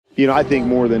You know, I think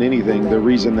more than anything, the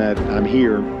reason that I'm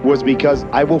here was because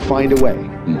I will find a way.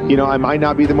 You know, I might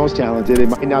not be the most talented. It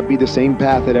might not be the same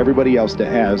path that everybody else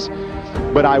has,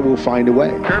 but I will find a way.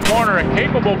 Kurt Warner, a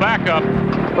capable backup,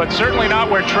 but certainly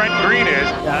not where Trent Green is.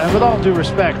 Yeah, and with all due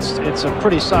respect, it's a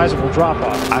pretty sizable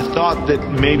drop-off. I thought that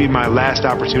maybe my last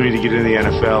opportunity to get into the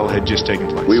NFL had just taken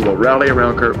place. We will rally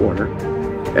around Kurt Warner,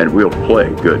 and we'll play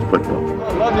good football.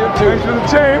 I love you too. Thanks for the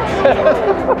team.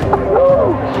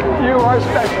 You are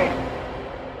special.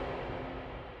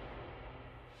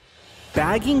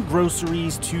 Bagging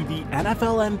groceries to the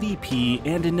NFL MVP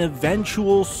and an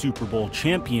eventual Super Bowl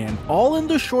champion, all in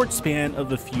the short span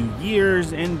of a few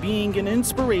years, and being an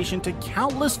inspiration to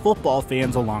countless football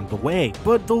fans along the way.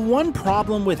 But the one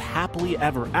problem with Happily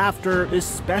Ever After,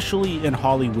 especially in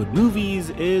Hollywood movies,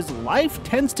 is life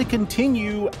tends to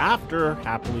continue after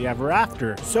Happily Ever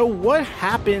After. So what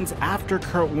happens after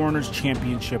Kurt Warner's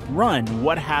championship run?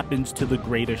 What happens to the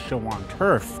greatest show on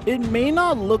turf? It may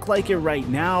not look like it right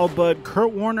now, but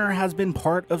Kurt Warner has been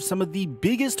part of some of the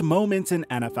biggest moments in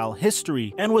NFL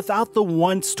history, and without the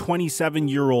once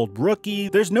 27-year-old rookie,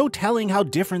 there's no telling how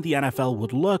different the NFL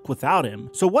would look without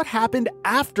him. So what happened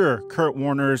after Kurt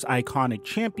Warner's iconic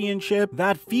championship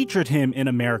that featured him in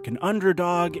American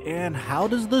Underdog, and how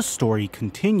does the story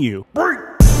continue?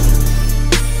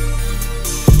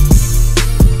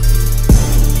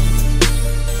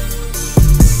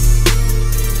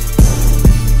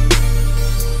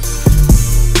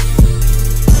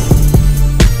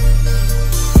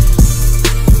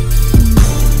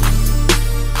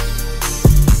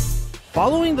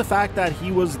 Following the fact that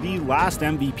he was the last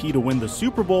MVP to win the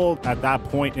Super Bowl at that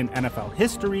point in NFL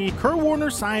history, Kurt Warner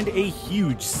signed a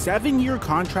huge 7-year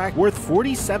contract worth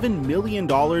 $47 million,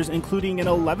 including an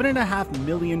 $11.5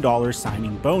 million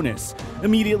signing bonus.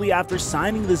 Immediately after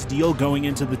signing this deal going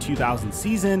into the 2000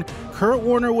 season, Kurt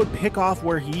Warner would pick off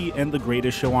where he and the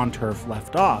Greatest Show on Turf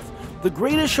left off. The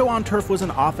Greatest Show on Turf was an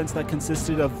offense that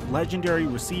consisted of legendary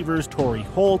receivers Torrey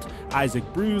Holt, Isaac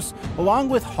Bruce, along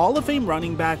with Hall of Fame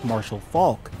running back Marshall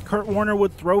Faulk. Kurt Warner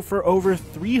would throw for over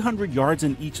 300 yards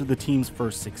in each of the team's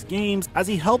first 6 games as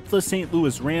he helped the St.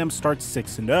 Louis Rams start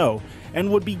 6-0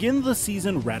 and would begin the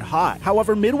season red hot.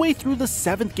 However, midway through the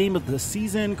 7th game of the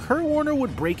season, Kurt Warner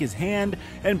would break his hand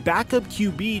and backup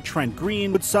QB Trent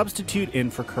Green would substitute in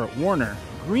for Kurt Warner.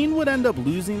 Green would end up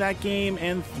losing that game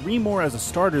and 3 more as a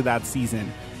starter that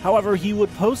season. However, he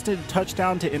would post a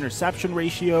touchdown to interception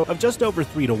ratio of just over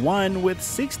 3-1 with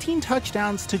 16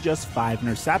 touchdowns to just 5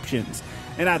 interceptions,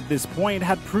 and at this point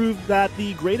had proved that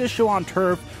the Greatest Show on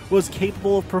Turf was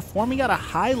capable of performing at a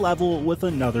high level with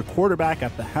another quarterback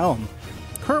at the helm.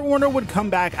 Kurt Warner would come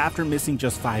back after missing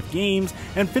just 5 games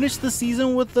and finish the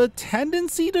season with a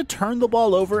tendency to turn the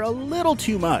ball over a little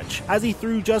too much, as he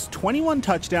threw just 21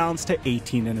 touchdowns to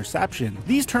 18 interceptions.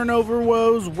 These turnover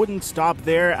woes wouldn't stop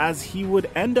there, as he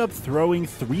would end up throwing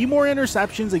 3 more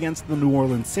interceptions against the New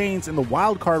Orleans Saints in the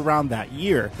wildcard round that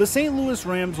year. The St. Louis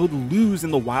Rams would lose in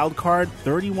the wildcard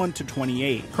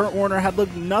 31-28. Kurt Warner had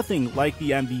looked nothing like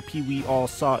the MVP we all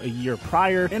saw a year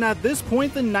prior, and at this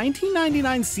point the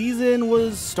 1999 season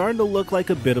was starting to look like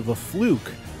a bit of a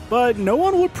fluke. But no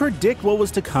one would predict what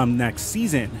was to come next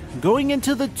season. Going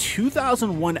into the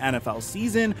 2001 NFL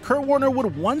season, Kurt Warner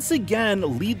would once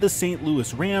again lead the St.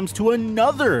 Louis Rams to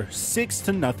another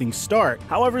 6-0 start.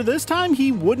 However, this time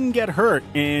he wouldn't get hurt,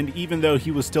 and even though he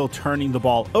was still turning the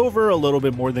ball over a little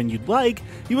bit more than you'd like,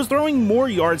 he was throwing more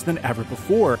yards than ever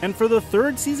before, and for the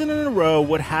 3rd season in a row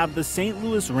would have the St.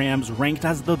 Louis Rams ranked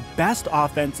as the best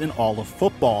offense in all of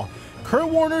football. Kurt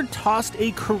Warner tossed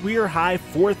a career-high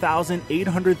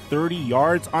 4,830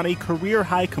 yards on a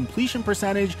career-high completion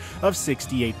percentage of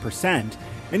 68%,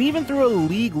 and even threw a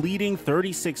league-leading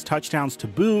 36 touchdowns to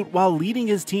boot while leading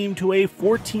his team to a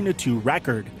 14-2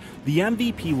 record. The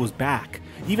MVP was back.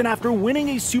 Even after winning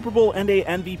a Super Bowl and a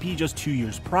MVP just 2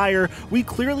 years prior, we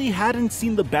clearly hadn't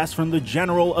seen the best from the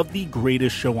general of the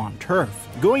Greatest Show on Turf.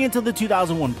 Going into the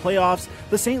 2001 playoffs,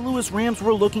 the St. Louis Rams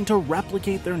were looking to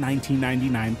replicate their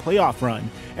 1999 playoff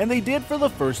run, and they did for the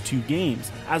first 2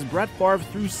 games, as Brett Favre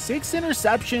threw 6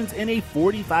 interceptions in a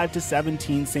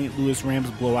 45-17 St. Louis Rams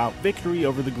blowout victory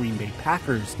over the Green Bay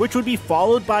Packers, which would be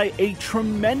followed by a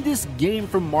tremendous game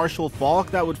from Marshall Faulk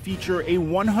that would feature a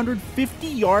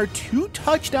 150-yard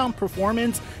 2-touchdown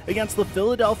performance against the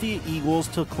Philadelphia Eagles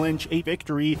to clinch a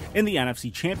victory in the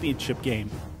NFC Championship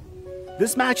game.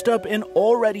 This matched up an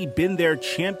already been there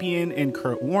champion in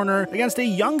Kurt Warner against a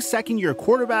young second-year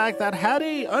quarterback that had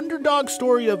a underdog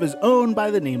story of his own by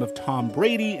the name of Tom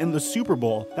Brady in the Super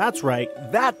Bowl. That's right,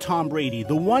 that Tom Brady,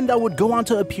 the one that would go on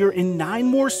to appear in 9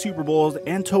 more Super Bowls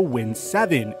and to win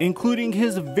 7, including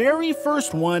his very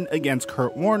first one against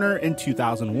Kurt Warner in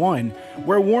 2001,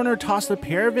 where Warner tossed a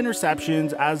pair of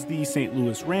interceptions as the St.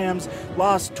 Louis Rams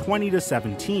lost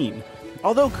 20-17.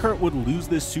 Although Kurt would lose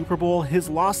this Super Bowl, his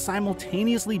loss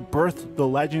simultaneously birthed the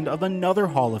legend of another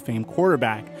Hall of Fame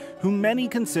quarterback, who many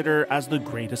consider as the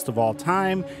greatest of all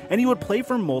time, and he would play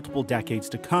for multiple decades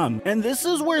to come. And this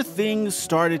is where things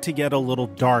started to get a little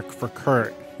dark for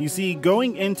Kurt. You see,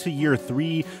 going into year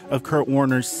 3 of Kurt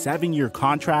Warner's 7-year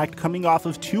contract, coming off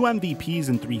of 2 MVPs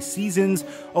in 3 seasons,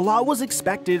 a lot was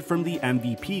expected from the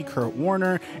MVP Kurt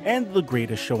Warner and the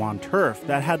greatest show on turf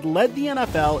that had led the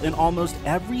NFL in almost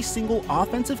every single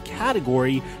offensive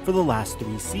category for the last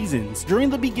 3 seasons. During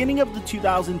the beginning of the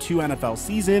 2002 NFL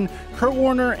season, Kurt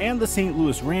Warner and the St.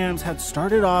 Louis Rams had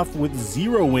started off with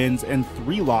 0 wins and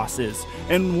 3 losses,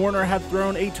 and Warner had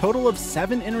thrown a total of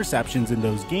 7 interceptions in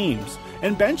those games.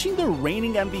 And benching the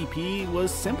reigning MVP was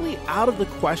simply out of the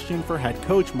question for head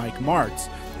coach Mike Martz,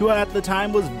 who at the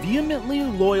time was vehemently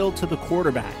loyal to the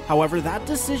quarterback. However, that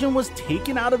decision was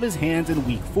taken out of his hands in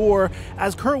week 4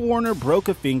 as Kurt Warner broke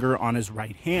a finger on his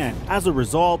right hand. As a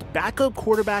result, backup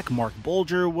quarterback Mark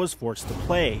Bulger was forced to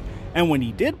play. And when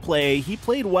he did play, he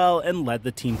played well and led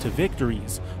the team to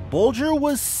victories. Bulger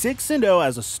was 6-0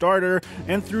 as a starter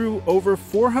and threw over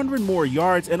 400 more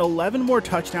yards and 11 more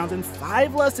touchdowns and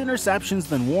 5 less interceptions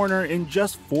than Warner in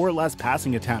just 4 less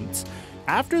passing attempts.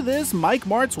 After this, Mike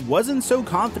Martz wasn't so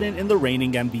confident in the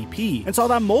reigning MVP and saw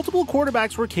that multiple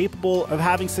quarterbacks were capable of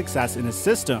having success in his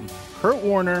system: Kurt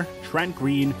Warner, Trent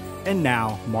Green, and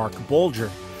now Mark Bulger.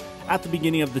 At the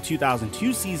beginning of the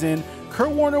 2002 season, Kurt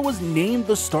Warner was named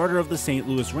the starter of the St.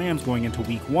 Louis Rams going into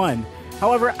week 1.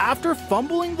 However, after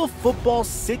fumbling the football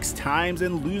 6 times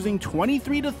and losing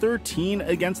 23-13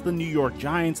 against the New York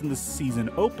Giants in the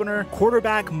season opener,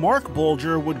 quarterback Mark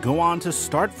Bulger would go on to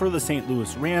start for the St.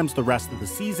 Louis Rams the rest of the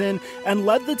season and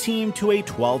led the team to a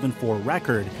 12-4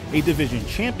 record, a division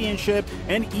championship,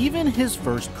 and even his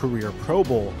first career Pro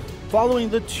Bowl. Following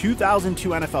the 2002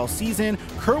 NFL season,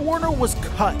 Kurt Warner was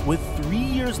cut with 3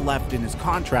 years left in his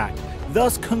contract,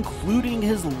 thus concluding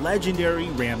his legendary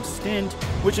Rams stint,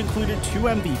 which included 2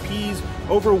 MVPs,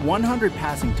 over 100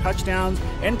 passing touchdowns,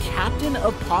 and captain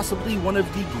of possibly one of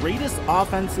the greatest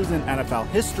offenses in NFL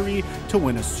history to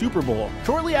win a Super Bowl.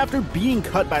 Shortly after being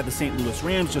cut by the St. Louis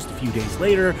Rams just a few days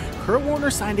later, Kurt Warner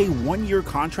signed a 1-year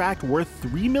contract worth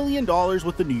 $3 million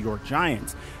with the New York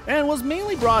Giants, and was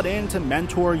mainly brought in to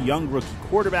mentor young rookie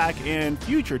quarterback and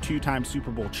future 2-time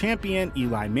Super Bowl champion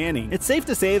Eli Manning. It's safe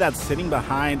to say that sitting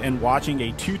behind and watching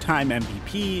a 2-time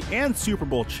MVP and Super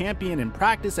Bowl champion in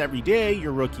practice every day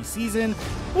your rookie season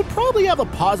would probably have a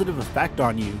positive effect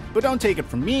on you. But don't take it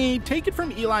from me, take it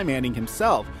from Eli Manning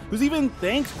himself, who's even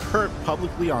thanked Kurt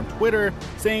publicly on Twitter,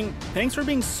 saying, "Thanks for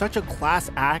being such a class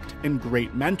act and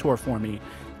great mentor for me."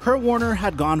 Kurt Warner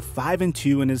had gone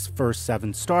 5-2 in his first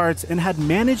 7 starts and had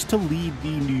managed to lead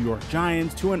the New York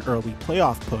Giants to an early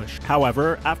playoff push.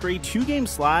 However, after a 2-game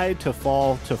slide to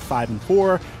fall to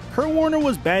 5-4, Kurt Warner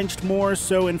was benched more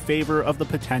so in favor of the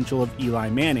potential of Eli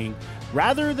Manning,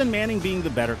 rather than Manning being the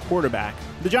better quarterback.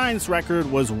 The Giants'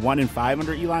 record was 1-5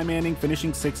 under Eli Manning,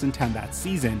 finishing 6-10 that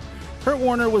season. Kurt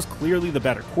Warner was clearly the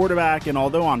better quarterback, and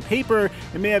although on paper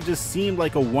it may have just seemed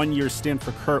like a 1-year stint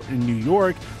for Kurt in New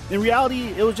York, in reality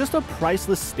it was just a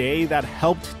priceless stay that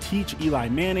helped teach Eli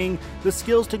Manning the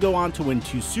skills to go on to win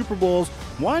 2 Super Bowls,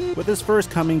 one with his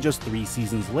first coming just 3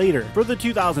 seasons later. For the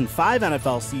 2005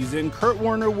 NFL season, Kurt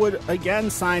Warner would again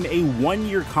sign a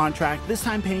 1-year contract, this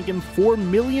time paying him $4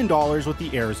 million with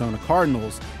the Arizona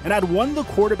Cardinals, and had won the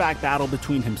quarterback battle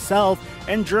between himself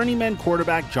and journeyman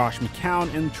quarterback Josh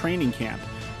McCown in training camp.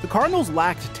 The Cardinals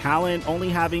lacked talent, only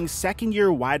having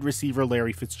second-year wide receiver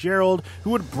Larry Fitzgerald,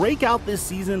 who would break out this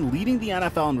season leading the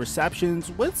NFL in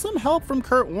receptions with some help from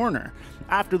Kurt Warner.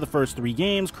 After the first 3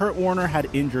 games, Kurt Warner had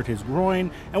injured his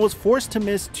groin and was forced to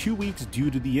miss 2 weeks due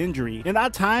to the injury. In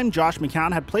that time, Josh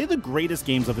McCown had played the greatest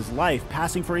games of his life,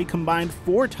 passing for a combined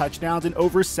 4 touchdowns and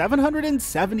over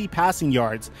 770 passing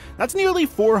yards. That's nearly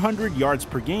 400 yards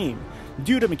per game.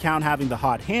 Due to McCown having the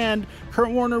hot hand, Kurt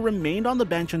Warner remained on the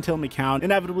bench until McCown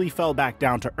inevitably fell back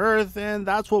down to earth, and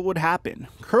that's what would happen.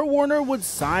 Kurt Warner would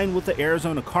sign with the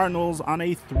Arizona Cardinals on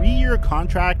a 3-year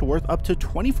contract worth up to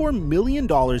 $24 million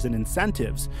in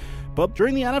incentives. But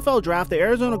during the NFL draft, the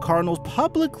Arizona Cardinals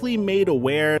publicly made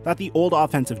aware that the old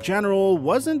offensive general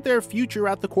wasn't their future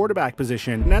at the quarterback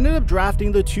position and ended up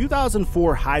drafting the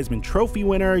 2004 Heisman Trophy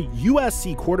winner,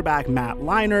 USC quarterback Matt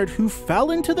Leinart, who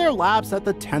fell into their laps at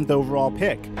the 10th overall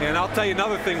pick. And I'll tell you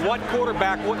another thing, what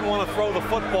quarterback wouldn't want to throw the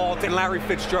football to Larry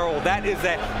Fitzgerald? That is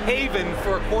a haven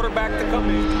for a quarterback to come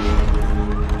in.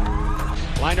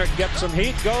 Leinart gets some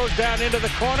heat, goes down into the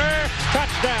corner,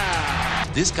 touchdown.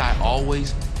 This guy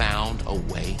always found a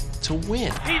way to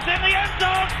win. He's in the end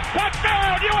zone.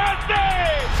 Touchdown, USC!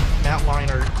 Matt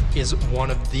Leinart is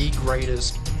one of the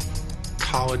greatest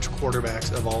college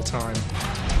quarterbacks of all time.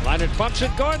 Leinart bumps it,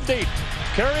 going deep.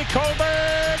 Kerry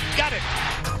Colbert got it.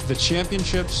 The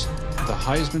championships, the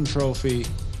Heisman Trophy,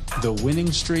 the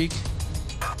winning streak.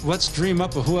 Let's dream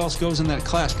up of who else goes in that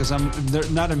class, because they're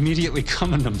not immediately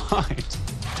coming to mind.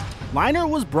 Leinart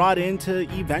was brought in to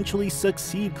eventually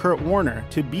succeed Kurt Warner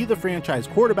to be the franchise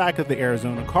quarterback of the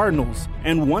Arizona Cardinals.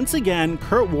 And once again,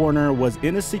 Kurt Warner was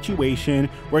in a situation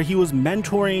where he was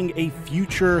mentoring a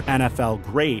future NFL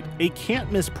great, a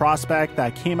can't-miss prospect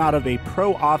that came out of a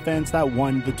pro offense that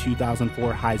won the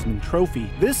 2004 Heisman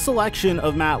Trophy. This selection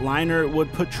of Matt Leinart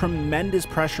would put tremendous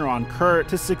pressure on Kurt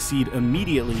to succeed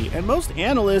immediately, and most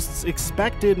analysts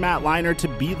expected Matt Leinart to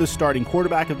be the starting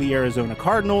quarterback of the Arizona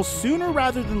Cardinals sooner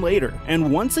rather than later.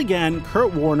 And once again,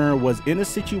 Kurt Warner was in a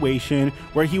situation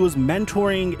where he was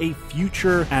mentoring a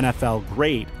future NFL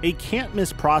great, a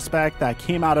can't-miss prospect that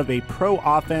came out of a pro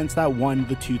offense that won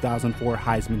the 2004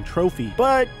 Heisman Trophy.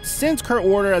 But since Kurt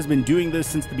Warner has been doing this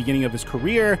since the beginning of his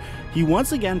career, he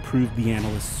once again proved the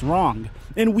analysts wrong.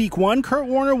 In Week 1, Kurt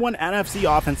Warner won NFC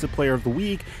Offensive Player of the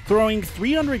Week, throwing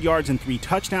 300 yards and 3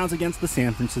 touchdowns against the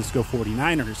San Francisco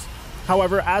 49ers.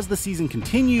 However, as the season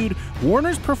continued,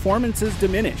 Warner's performances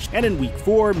diminished, and in Week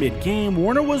 4, mid-game,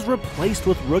 Warner was replaced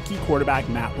with rookie quarterback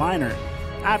Matt Leinart.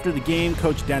 After the game,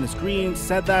 Coach Dennis Green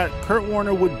said that Kurt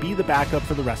Warner would be the backup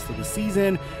for the rest of the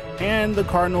season, and the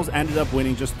Cardinals ended up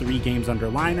winning just 3 games under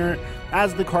Leinart,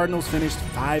 as the Cardinals finished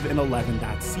 5-11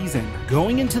 that season.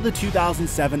 Going into the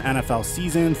 2007 NFL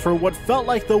season, for what felt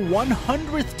like the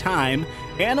 100th time,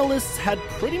 analysts had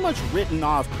pretty much written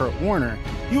off Kurt Warner.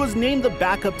 He was named the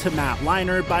backup to Matt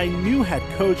Leinart by new head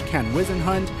coach Ken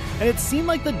Whisenhunt, and it seemed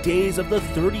like the days of the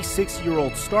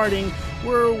 36-year-old starting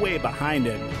were way behind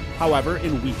him. However,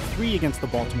 in Week 3 against the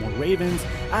Baltimore Ravens,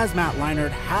 as Matt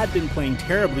Leinart had been playing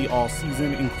terribly all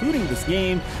season, including this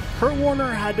game, Kurt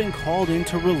Warner had been called in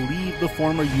to relieve the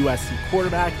former USC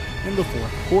quarterback in the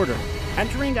 4th quarter,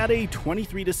 entering at a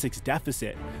 23-6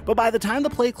 deficit. But by the time the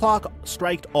play clock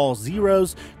striked all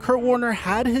zeros, Kurt Warner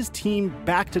had his team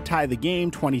back to tie the game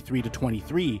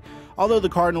 23-23. Although the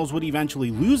Cardinals would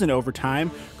eventually lose in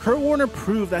overtime, Kurt Warner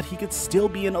proved that he could still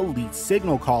be an elite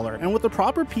signal caller, and with the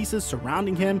proper pieces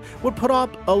surrounding him, would put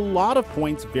up a lot of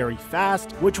points very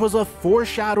fast, which was a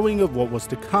foreshadowing of what was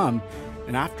to come.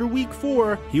 And after Week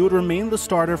 4, he would remain the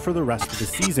starter for the rest of the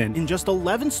season. In just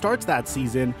 11 starts that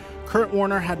season, Kurt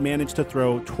Warner had managed to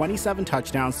throw 27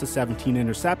 touchdowns to 17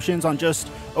 interceptions on just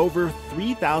over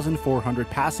 3,400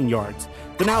 passing yards.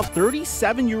 The now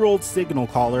 37-year-old signal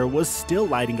caller was still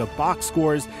lighting up box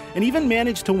scores and even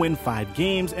managed to win 5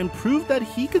 games and proved that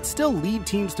he could still lead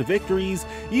teams to victories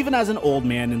even as an old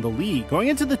man in the league. Going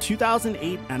into the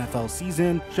 2008 NFL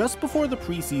season, just before the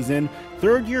preseason,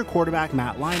 third-year quarterback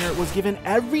Matt Leinart was given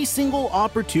every single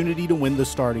opportunity to win the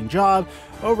starting job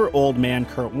over old man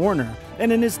Kurt Warner.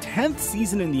 And in his 10th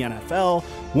season in the NFL,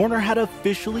 Warner had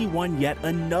officially won yet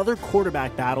another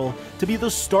quarterback battle to be the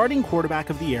starting quarterback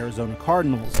of the Arizona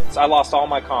Cardinals. I lost all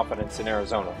my confidence in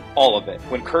Arizona, all of it.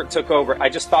 When Kurt took over, I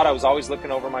just thought I was always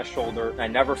looking over my shoulder. I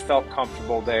never felt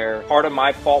comfortable there. Part of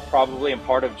my fault probably, and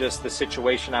part of just the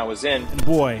situation I was in. And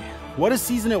boy, what a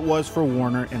season it was for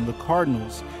Warner and the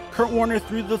Cardinals. Kurt Warner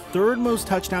threw the 3rd most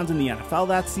touchdowns in the NFL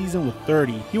that season with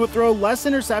 30. He would throw less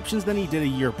interceptions than he did a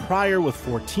year prior with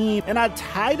 14, and had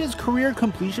tied his career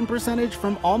completion percentage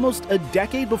from almost a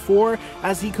decade before,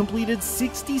 as he completed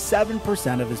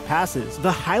 67% of his passes. The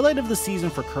highlight of the season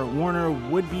for Kurt Warner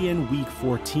would be in Week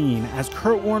 14, as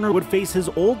Kurt Warner would face his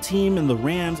old team in the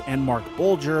Rams and Mark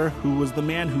Bulger, who was the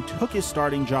man who took his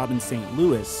starting job in St.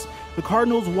 Louis. The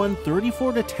Cardinals won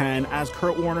 34-10 as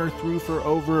Kurt Warner threw for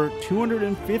over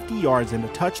 250 yards and a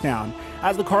touchdown,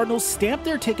 as the Cardinals stamped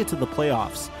their ticket to the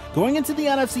playoffs. Going into the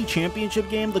NFC Championship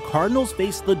game, the Cardinals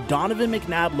faced the Donovan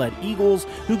McNabb-led Eagles,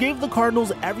 who gave the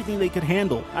Cardinals everything they could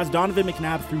handle, as Donovan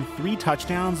McNabb threw 3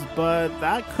 touchdowns, but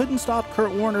that couldn't stop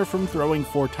Kurt Warner from throwing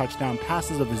 4 touchdown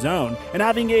passes of his own, and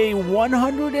having a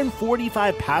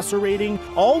 145 passer rating,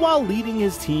 all while leading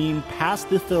his team past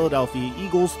the Philadelphia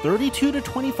Eagles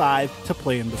 32-25 to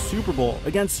play in the Super Bowl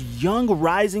against young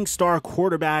rising star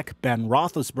quarterback Ben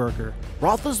Roethlisberger.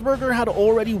 Roethlisberger had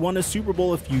already won a Super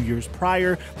Bowl a few years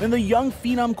prior, and the young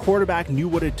phenom quarterback knew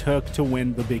what it took to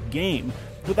win the big game.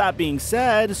 With that being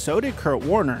said, so did Kurt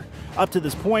Warner. Up to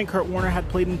this point, Kurt Warner had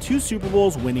played in 2 Super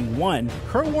Bowls, winning 1.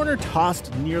 Kurt Warner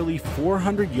tossed nearly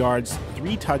 400 yards,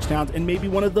 3 touchdowns, and maybe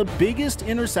one of the biggest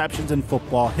interceptions in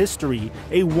football history,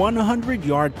 a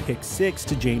 100-yard pick 6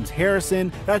 to James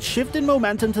Harrison that shifted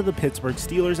momentum to the Pittsburgh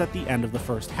Steelers at the end of the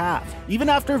first half. Even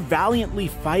after valiantly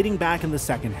fighting back in the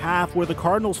second half, where the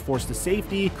Cardinals forced a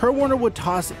safety, Kurt Warner would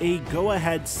toss a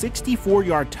go-ahead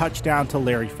 64-yard touchdown to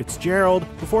Larry Fitzgerald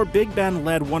before Big Ben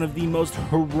led one of the most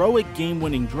heroic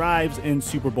game-winning drives in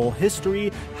Super Bowl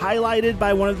history, highlighted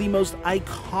by one of the most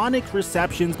iconic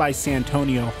receptions by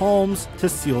Santonio Holmes to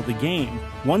seal the game.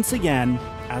 Once again,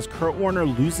 as Kurt Warner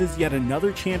loses yet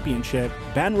another championship,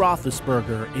 Ben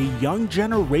Roethlisberger, a young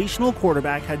generational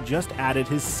quarterback, had just added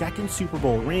his 2nd Super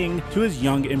Bowl ring to his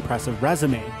young, impressive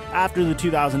resume. After the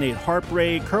 2008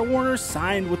 heartbreak, Kurt Warner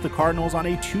signed with the Cardinals on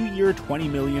a 2-year,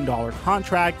 $20 million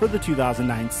contract for the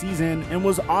 2009 season and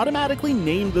was automatically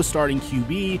named the starting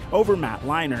QB over Matt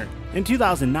Leinart. In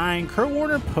 2009, Kurt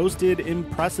Warner posted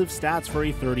impressive stats for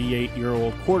a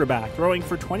 38-year-old quarterback, throwing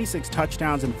for 26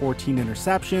 touchdowns and 14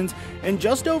 interceptions and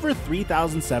just over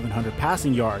 3,700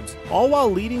 passing yards, all while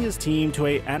leading his team to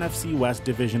a NFC West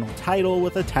divisional title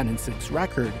with a 10-6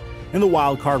 record. In the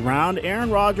wildcard round, Aaron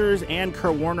Rodgers and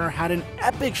Kurt Warner had an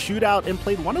epic shootout and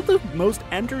played one of the most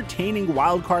entertaining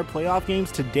wildcard playoff games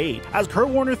to date, as Kurt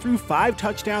Warner threw 5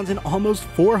 touchdowns and almost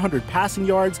 400 passing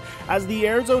yards as the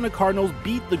Arizona Cardinals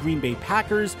beat the Green Bay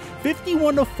Packers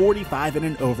 51-45 in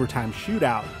an overtime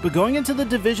shootout. But going into the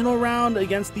divisional round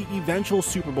against the eventual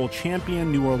Super Bowl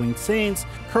champion New Orleans Saints,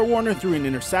 Kurt Warner threw an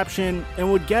interception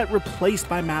and would get replaced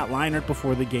by Matt Leinart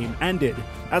before the game ended,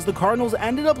 as the Cardinals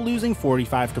ended up losing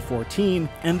 45-14,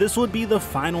 and this would be the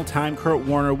final time Kurt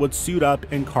Warner would suit up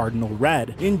in Cardinal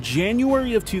red. In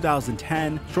January of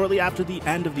 2010, shortly after the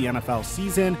end of the NFL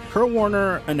season, Kurt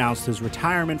Warner announced his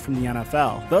retirement from the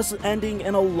NFL, thus ending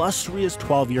an illustrious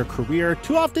 12-year career,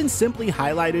 too often simply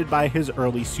highlighted by his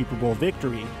early Super Bowl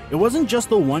victory. It wasn't just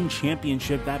the one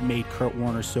championship that made Kurt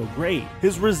Warner so great.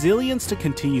 His resilience to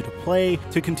continue to play,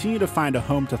 to continue to find a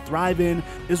home to thrive in,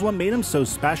 is what made him so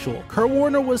special. Kurt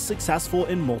Warner was successful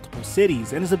in multiple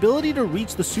cities, and his ability to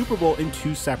reach the Super Bowl in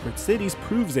 2 separate cities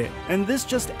proves it, and this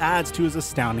just adds to his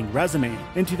astounding resume.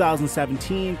 In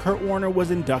 2017, Kurt Warner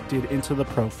was inducted into the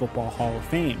Pro Football Hall of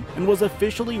Fame, and was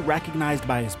officially recognized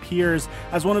by his peers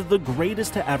as one of the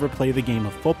greatest to ever play the game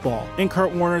of football. In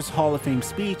Kurt Warner's Hall of Fame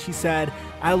speech, he said,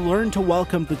 "I learned to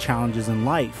welcome the challenges in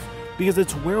life, because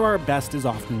it's where our best is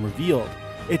often revealed.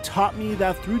 It taught me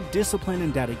that through discipline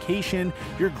and dedication,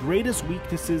 your greatest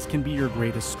weaknesses can be your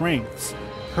greatest strengths."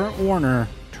 Kurt Warner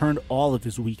turned all of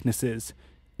his weaknesses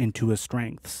into his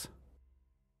strengths.